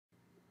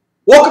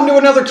Welcome to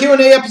another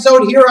Q&A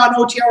episode here on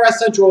OTRS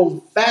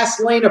Central.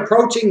 Fastlane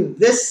approaching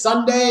this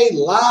Sunday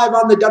live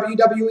on the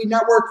WWE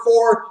Network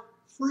for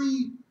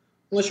free.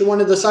 Unless you're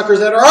one of the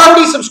suckers that are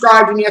already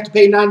subscribed and you have to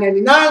pay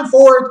 $9.99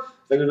 for it.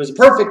 I figured it was a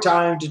perfect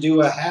time to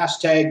do a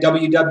hashtag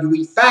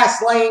WWE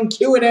Fastlane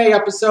Q&A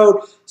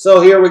episode.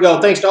 So here we go.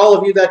 Thanks to all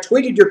of you that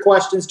tweeted your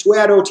questions to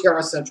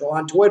 @OTRS Central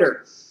on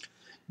Twitter.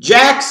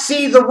 Jack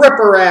C. the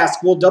Ripper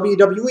asks, will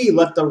WWE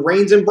let the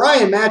Reigns and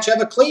Bryan match have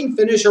a clean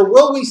finish, or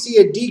will we see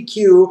a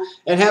DQ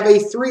and have a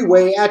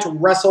three-way at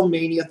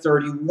WrestleMania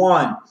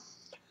 31?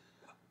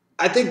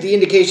 I think the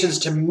indications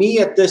to me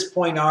at this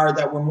point are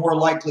that we're more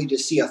likely to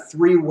see a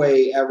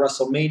three-way at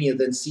WrestleMania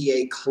than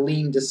see a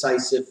clean,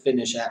 decisive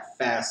finish at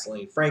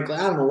Fastlane. Frankly,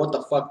 I don't know what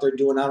the fuck they're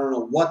doing. I don't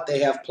know what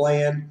they have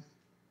planned.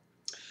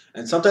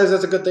 And sometimes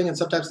that's a good thing, and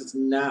sometimes it's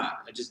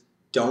not. I just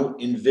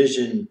don't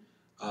envision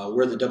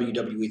where the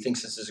WWE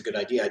thinks this is a good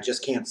idea. I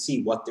just can't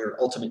see what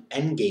their ultimate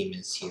end game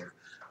is here.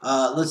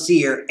 Let's see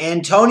here.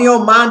 Antonio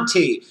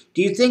Monti.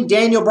 Do you think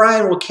Daniel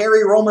Bryan will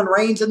carry Roman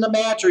Reigns in the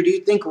match, or do you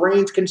think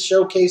Reigns can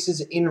showcase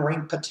his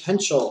in-ring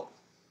potential?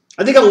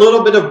 I think a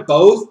little bit of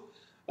both.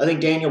 I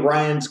think Daniel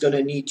Bryan's going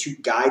to need to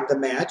guide the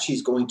match.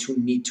 He's going to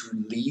need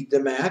to lead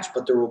the match,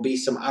 but there will be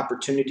some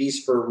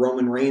opportunities for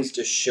Roman Reigns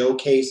to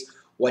showcase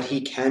what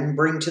he can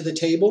bring to the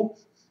table.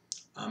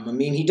 I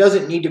mean, he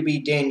doesn't need to be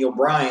Daniel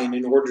Bryan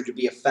in order to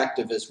be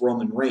effective as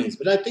Roman Reigns,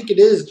 but I think it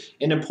is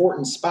an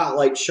important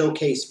spotlight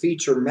showcase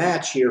feature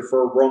match here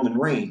for Roman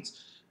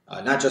Reigns.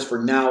 Not just for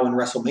now in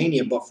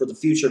WrestleMania, but for the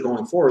future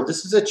going forward.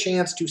 This is a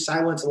chance to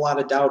silence a lot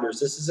of doubters.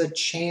 This is a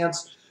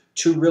chance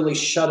to really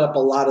shut up a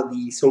lot of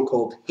the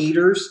so-called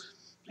haters,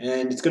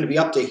 and it's going to be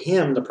up to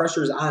him. The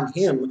pressure is on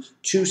him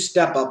to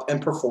step up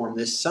and perform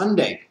this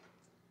Sunday.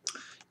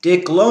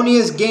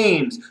 Dicklonia's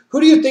Games. Who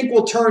do you think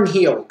will turn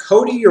heel,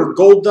 Cody or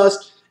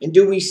Goldust? And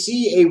do we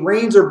see a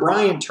Reigns or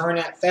Bryan turn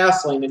at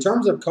Fastlane? In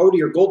terms of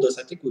Cody or Goldust,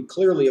 I think we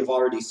clearly have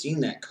already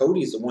seen that.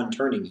 Cody's the one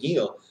turning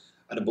heel.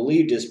 I'd have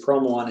believed his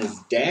promo on his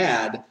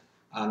dad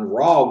on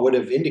Raw would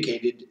have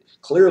indicated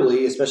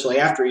clearly, especially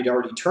after he'd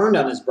already turned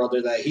on his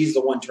brother, that he's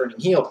the one turning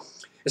heel.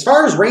 As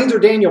far as Reigns or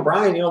Daniel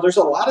Bryan, there's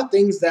a lot of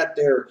things that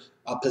they're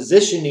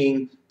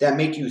positioning that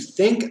make you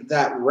think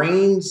that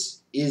Reigns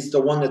is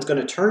the one that's going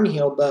to turn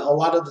heel, but a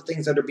lot of the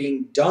things that are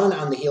being done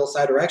on the heel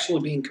side are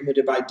actually being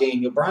committed by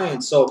Daniel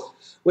Bryan. So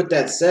with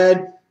that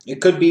said,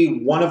 it could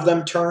be one of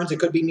them turns. It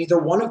could be neither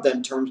one of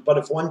them turns. But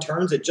if one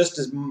turns, it just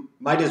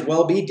might as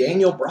well be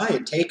Daniel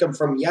Bryan. Take him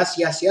from yes,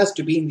 yes, yes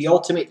to being the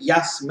ultimate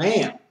yes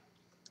man.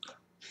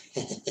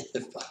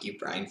 Fuck you,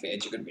 Bryan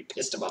fans. You're going to be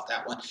pissed about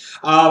that one.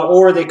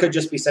 Or they could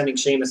just be sending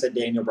Sheamus at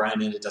Daniel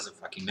Bryan, and it doesn't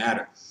fucking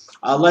matter.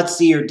 Let's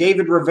see here.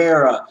 David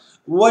Rivera.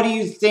 What do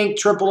you think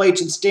Triple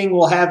H and Sting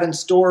will have in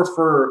store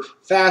for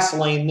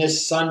Fastlane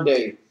this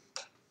Sunday?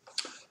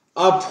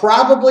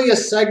 Probably a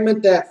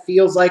segment that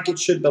feels like it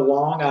should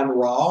belong on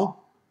Raw.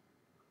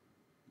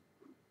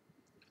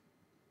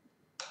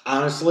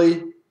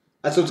 Honestly,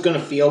 that's what it's going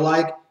to feel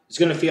like. It's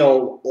going to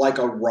feel like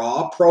a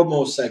Raw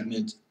promo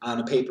segment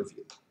on a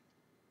pay-per-view.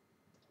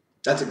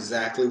 That's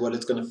exactly what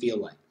it's going to feel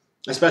like.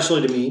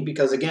 Especially to me,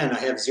 because again, I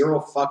have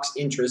zero fucks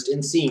interest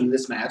in seeing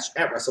this match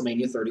at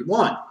WrestleMania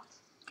 31.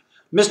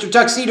 Mr.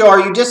 Tuxedo, are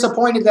you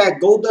disappointed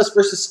that Goldust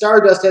versus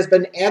Stardust has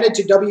been added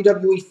to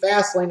WWE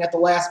Fastlane at the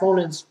last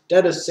moment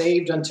instead of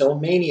saved until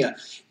Mania?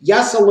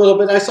 Yes, a little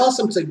bit. I saw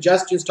some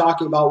suggestions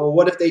talking about, well,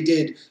 what if they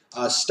did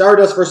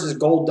Stardust versus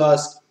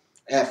Goldust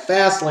at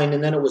Fastlane,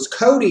 and then it was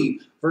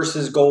Cody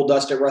versus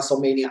Goldust at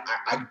WrestleMania.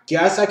 I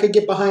guess I could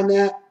get behind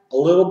that a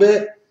little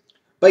bit.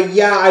 But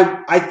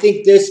yeah, I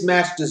think this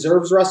match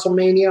deserves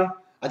WrestleMania.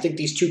 I think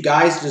these two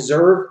guys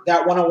deserve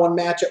that one-on-one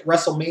match at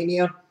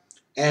WrestleMania.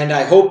 And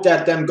I hope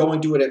that them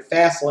going to it at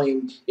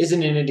Fastlane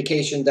isn't an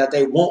indication that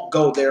they won't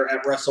go there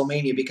at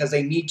WrestleMania, because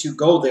they need to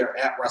go there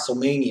at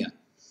WrestleMania.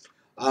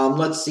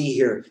 Let's see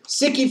here.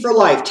 Sicky for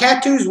life.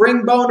 Tattoos,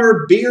 ring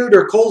boner, beard,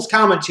 or Cole's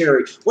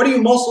commentary. What are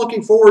you most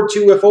looking forward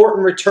to if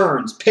Orton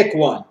returns? Pick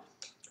one.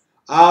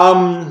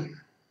 I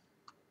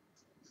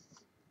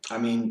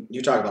mean,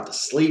 you talk about the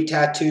sleeve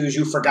tattoos.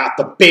 You forgot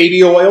the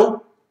baby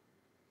oil.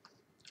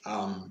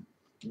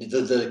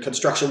 The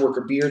construction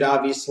worker beard,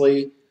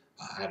 obviously.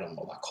 I don't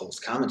know about Cole's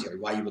commentary,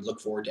 why you would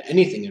look forward to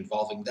anything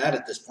involving that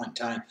at this point in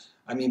time.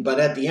 I mean, but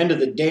at the end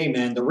of the day,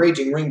 man, the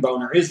Raging Ring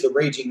Boner is the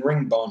Raging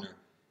Ring Boner.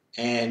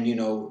 And,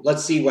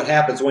 let's see what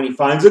happens when he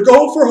finds a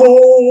gopher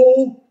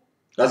hole.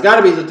 That's got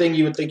to be the thing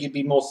you would think you'd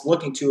be most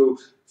looking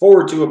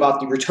forward to about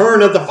the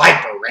return of the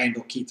Viper,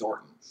 Randall Keith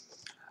Orton.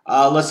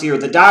 Let's see here.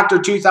 The Doctor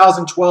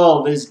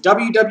 2012 is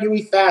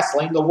WWE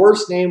Fastlane the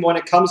worst name when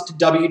it comes to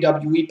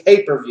WWE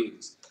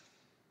pay-per-views?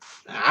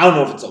 I don't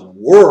know if it's the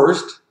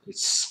worst. It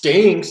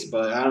stinks,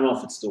 but I don't know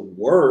if it's the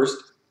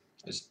worst.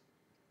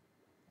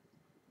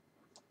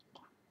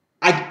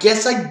 I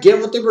guess I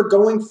get what they were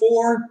going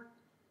for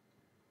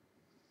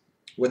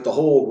with the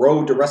whole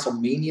Road to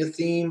WrestleMania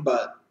theme,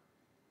 but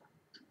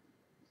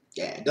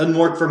yeah, it doesn't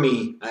work for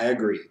me. I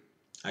agree.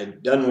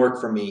 It doesn't work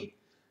for me.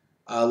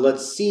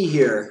 Let's see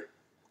here.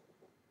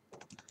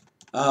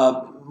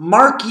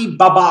 Marky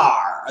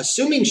Babar.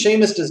 Assuming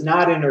Sheamus does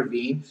not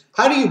intervene,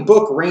 how do you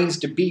book Reigns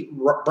to beat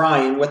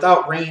Bryan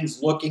without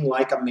Reigns looking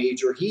like a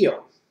major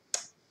heel?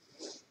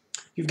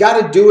 You've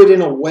got to do it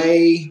in a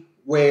way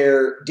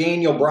where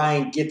Daniel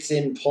Bryan gets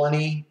in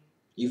plenty.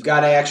 You've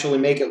got to actually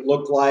make it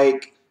look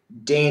like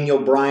Daniel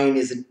Bryan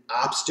is an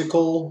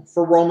obstacle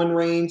for Roman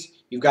Reigns.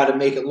 You've got to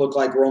make it look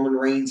like Roman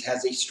Reigns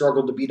has a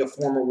struggle to beat a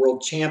former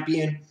world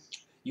champion.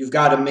 You've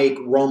got to make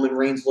Roman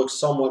Reigns look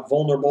somewhat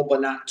vulnerable,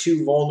 but not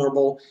too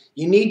vulnerable.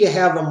 You need to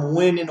have him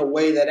win in a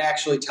way that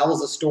actually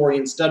tells a story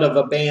instead of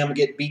a bam,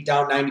 get beat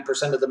down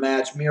 90% of the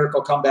match,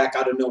 miracle comeback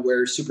out of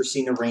nowhere, Super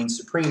Cena Reigns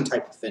Supreme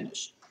type of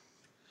finish.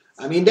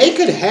 I mean, they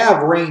could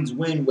have Reigns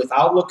win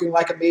without looking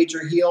like a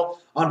major heel.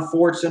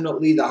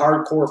 Unfortunately, the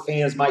hardcore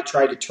fans might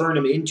try to turn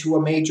him into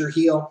a major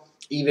heel,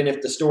 even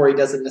if the story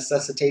doesn't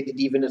necessitate it,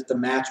 even if the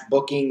match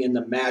booking and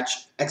the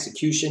match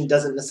execution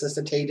doesn't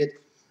necessitate it.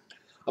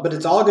 But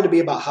it's all going to be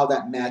about how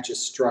that match is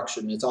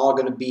structured. And it's all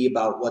going to be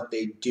about what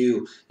they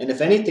do. And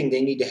if anything,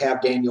 they need to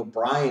have Daniel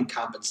Bryan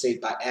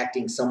compensate by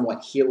acting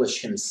somewhat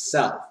heelish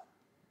himself.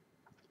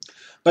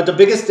 But the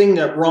biggest thing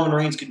that Roman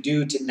Reigns could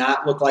do to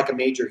not look like a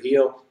major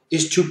heel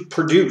is to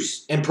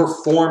produce and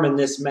perform in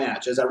this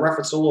match. As I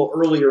referenced a little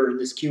earlier in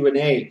this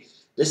Q&A,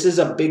 this is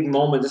a big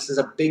moment. This is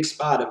a big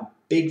spot, a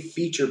big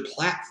featured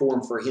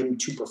platform for him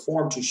to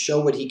perform, to show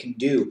what he can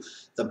do.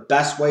 The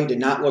best way to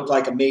not look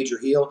like a major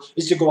heel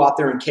is to go out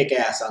there and kick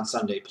ass on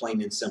Sunday,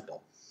 plain and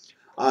simple.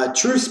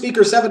 True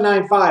Speaker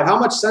 795, how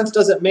much sense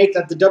does it make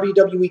that the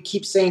WWE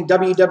keeps saying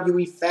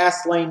WWE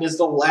Fastlane is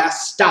the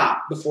last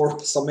stop before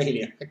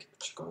WrestleMania? I get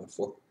what you're going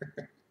for.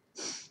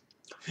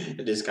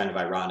 It is kind of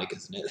ironic,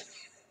 isn't it?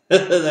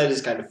 That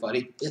is kind of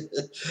funny.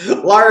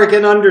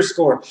 Larrikin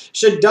 _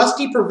 should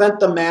Dusty prevent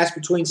the match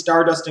between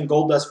Stardust and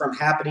Goldust from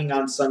happening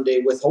on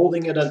Sunday,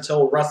 withholding it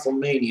until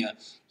WrestleMania?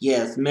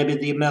 Yes, maybe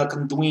the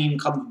American dream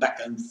comes back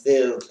and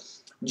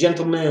says,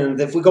 gentlemen,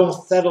 if we're going to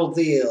settle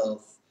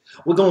this,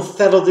 we're going to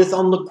settle this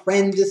on the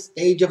grandest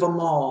stage of them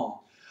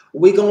all.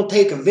 We're going to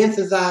take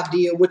Vince's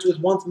idea, which was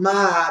once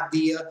my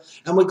idea,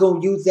 and we're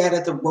going to use that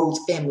as a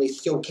Rhodes family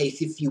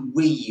showcase, if you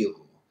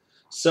will.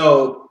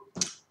 So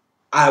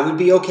I would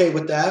be okay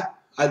with that.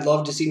 I'd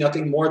love to see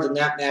nothing more than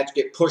that match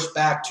get pushed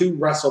back to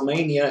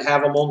WrestleMania,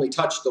 have them only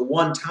touch the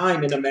one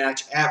time in a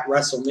match at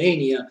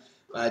WrestleMania.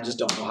 I just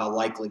don't know how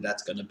likely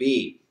that's going to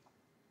be.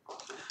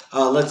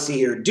 Let's see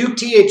here. Duke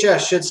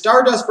THS, should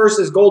Stardust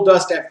versus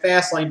Goldust at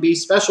Fastlane be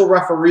special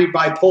refereed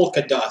by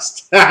Polka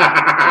Dust?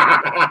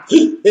 American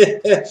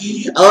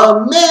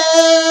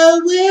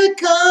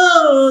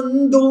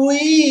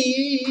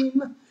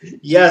Dream.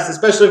 Yes,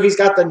 especially if he's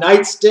got the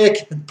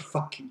nightstick and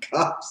fucking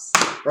cuffs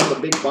from the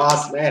big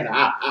boss, man.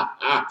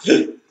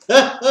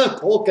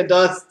 Polka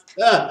Dust.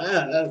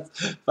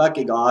 That's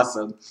fucking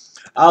awesome.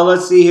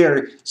 Let's see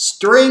here.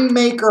 String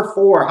Maker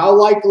 4. How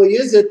likely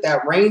is it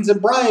that Reigns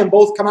and Bryan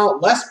both come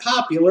out less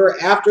popular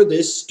after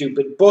this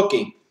stupid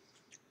booking?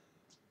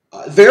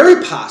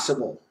 Very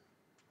possible.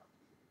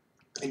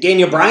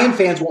 Daniel Bryan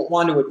fans won't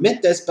want to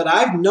admit this, but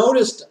I've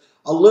noticed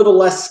a little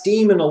less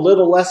steam and a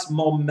little less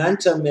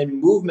momentum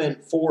and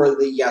movement for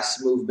the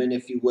Yes movement,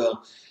 if you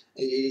will.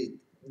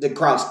 The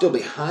crowd's still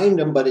behind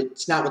them, but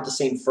it's not with the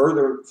same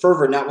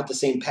fervor, not with the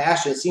same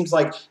passion. It seems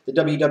like the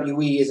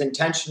WWE is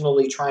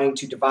intentionally trying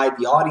to divide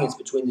the audience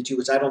between the two,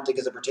 which I don't think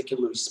is a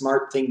particularly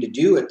smart thing to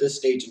do at this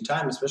stage in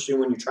time, especially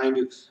when you're trying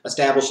to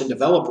establish and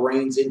develop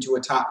Reigns into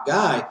a top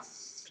guy.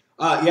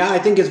 Yeah, I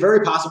think it's very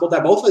possible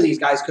that both of these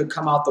guys could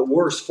come out the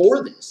worst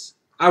for this.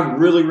 I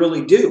really,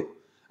 really do.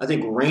 I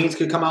think Reigns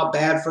could come out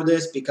bad for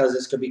this because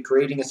this could be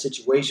creating a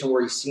situation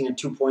where he's seen a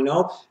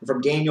 2.0. And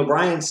from Daniel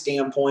Bryan's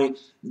standpoint,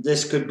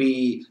 this could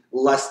be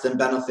less than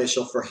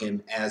beneficial for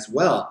him as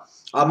well.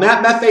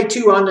 Matt Meffe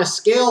 2, on a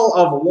scale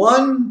of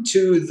 1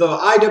 to the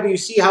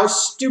IWC, how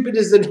stupid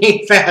is the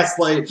name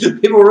Fastlane?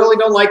 People really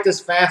don't like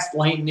this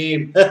Fastlane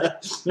name.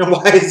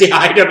 Why is the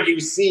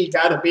IWC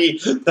got to be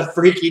the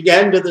freaking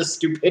end of the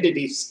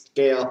stupidity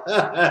scale?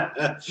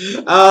 Yeah,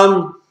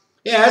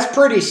 it's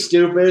pretty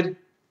stupid.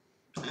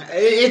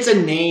 It's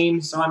a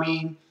name, so I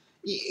mean,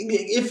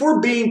 if we're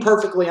being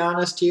perfectly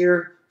honest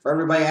here, for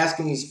everybody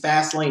asking these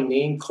Fastlane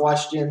name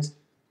questions,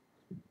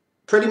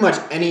 pretty much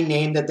any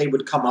name that they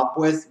would come up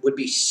with would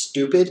be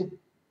stupid.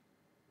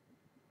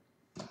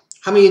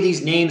 How many of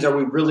these names are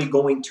we really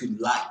going to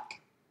like?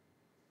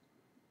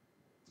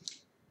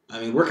 I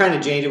mean, we're kind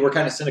of jaded, we're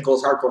kind of cynical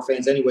as hardcore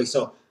fans anyway,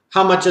 so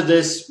how much of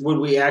this would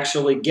we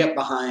actually get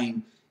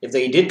behind if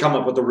they did come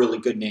up with a really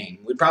good name?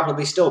 We'd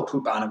probably still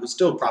poop on it. We'd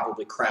still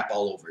probably crap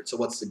all over it. So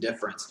what's the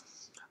difference?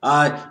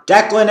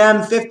 Declan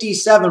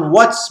M57,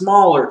 what's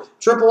smaller?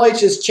 Triple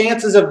H's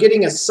chances of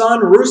getting a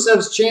son,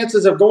 Rusev's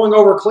chances of going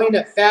over clean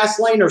at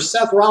Fastlane, or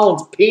Seth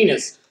Rollins'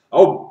 penis?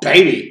 Oh,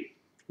 baby.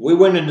 We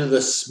went into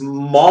the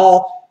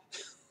small,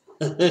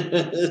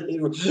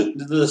 the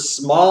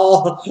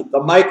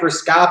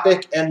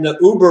microscopic, and the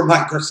uber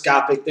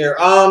microscopic there.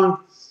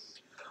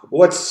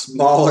 What's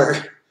smaller?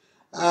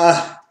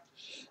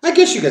 I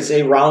guess you could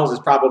say Rollins is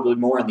probably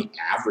more on the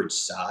average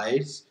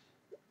size.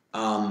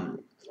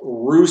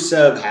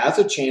 Rusev has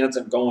a chance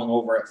of going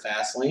over at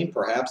Fastlane,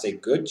 perhaps a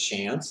good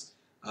chance,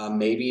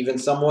 maybe even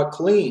somewhat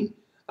clean.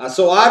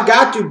 So I've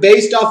got to,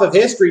 based off of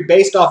history,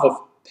 based off of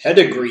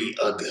pedigree,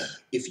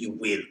 if you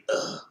will.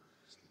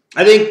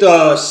 I think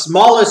the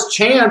smallest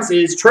chance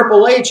is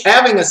Triple H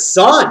having a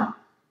son.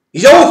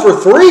 He's 0 for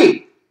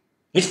 3.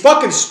 He's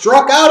fucking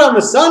struck out on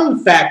the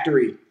Sun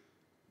Factory.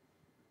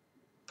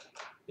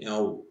 You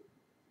know,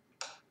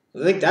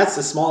 I think that's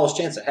the smallest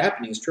chance of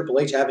happening is Triple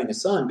H having a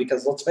son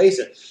because let's face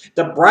it,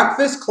 the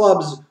Breakfast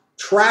Club's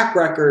track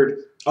record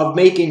of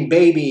making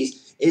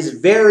babies is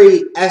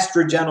very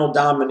estrogenal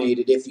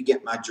dominated if you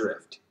get my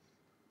drift.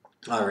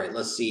 All right,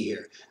 let's see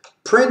here.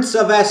 Prince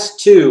of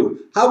S2,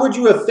 how would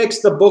you have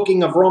fixed the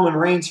booking of Roman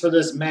Reigns for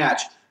this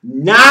match?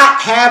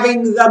 Not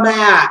having the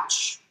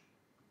match.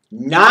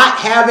 Not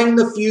having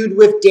the feud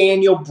with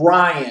Daniel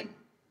Bryan.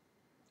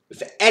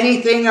 If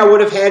anything, I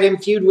would have had him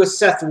feud with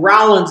Seth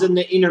Rollins in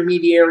the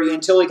intermediary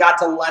until he got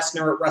to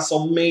Lesnar at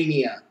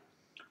WrestleMania.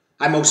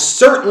 I most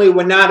certainly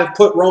would not have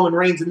put Roman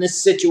Reigns in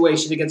this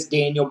situation against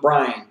Daniel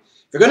Bryan.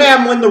 If you're going to have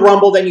him win the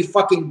Rumble, then you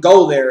fucking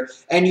go there,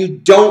 and you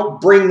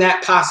don't bring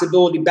that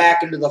possibility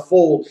back into the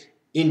fold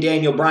in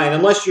Daniel Bryan,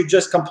 unless you're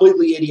just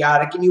completely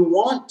idiotic and you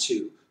want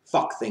to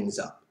fuck things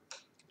up.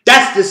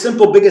 That's the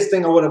simple biggest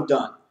thing I would have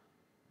done,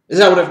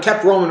 is I would have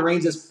kept Roman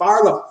Reigns as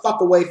far the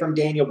fuck away from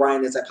Daniel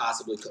Bryan as I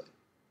possibly could.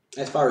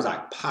 As far as I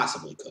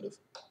possibly could have.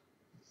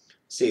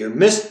 See here,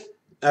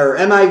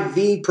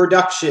 MIV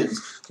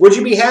Productions. Would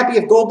you be happy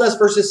if Goldust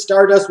versus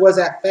Stardust was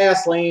at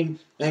Fastlane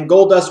and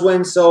Goldust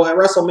wins? So at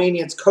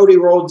WrestleMania, it's Cody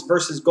Rhodes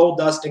versus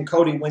Goldust and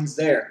Cody wins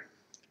there.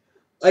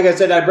 Like I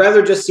said, I'd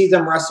rather just see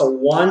them wrestle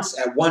once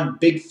at one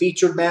big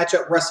featured match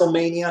at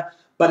WrestleMania.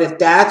 But if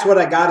that's what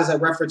I got, as I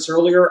referenced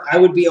earlier, I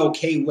would be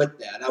okay with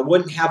that. I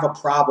wouldn't have a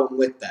problem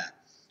with that.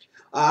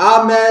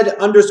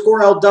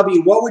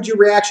 Ahmed_LW, what would your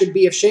reaction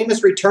be if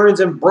Sheamus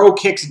returns and bro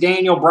kicks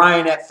Daniel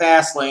Bryan at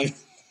Fastlane?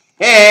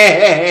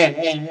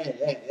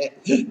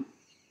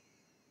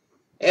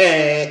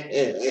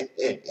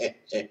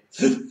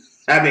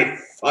 That'd be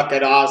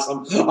fucking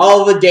awesome.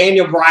 All the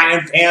Daniel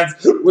Bryan fans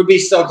would be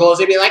so close.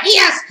 They'd be like,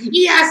 yes,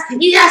 yes,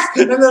 yes.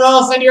 And then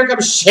all of a sudden, here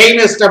comes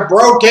Sheamus to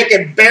bro kick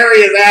and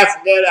bury his ass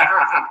again.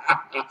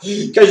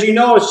 Because you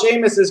know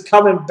Sheamus is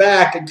coming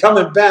back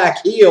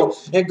heel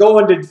and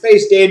going to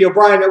face Daniel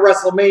Bryan at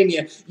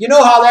WrestleMania. You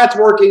know how that's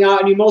working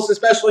out, and you most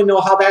especially know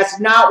how that's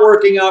not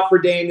working out for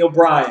Daniel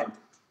Bryan.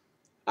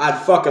 I'd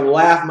fucking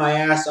laugh my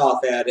ass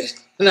off at it.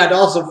 And I'd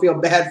also feel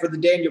bad for the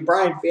Daniel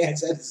Bryan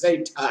fans at the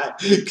same time.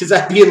 Because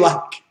I'd be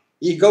like,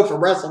 you go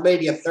from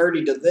WrestleMania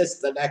 30 to this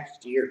the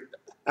next year.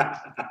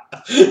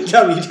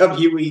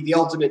 WWE, the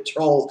ultimate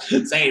trolls,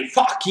 saying,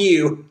 fuck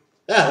you.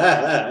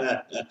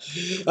 Oh,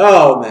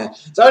 man.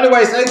 So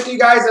anyways, thanks to you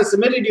guys that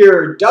submitted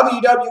your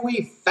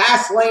WWE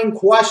Fastlane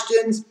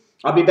questions.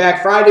 I'll be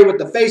back Friday with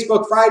the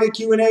Facebook Friday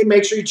Q&A.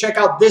 Make sure you check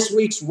out this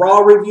week's Raw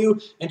review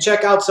and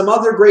check out some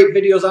other great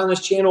videos on this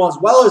channel, as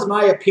well as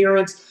my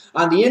appearance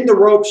on the In the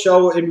Rope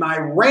show in my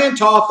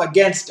rant off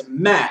against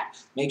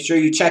Matt. Make sure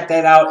you check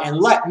that out and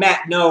let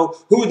Matt know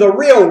who the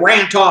real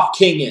rant off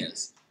king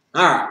is.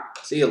 All right.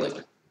 See you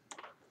later.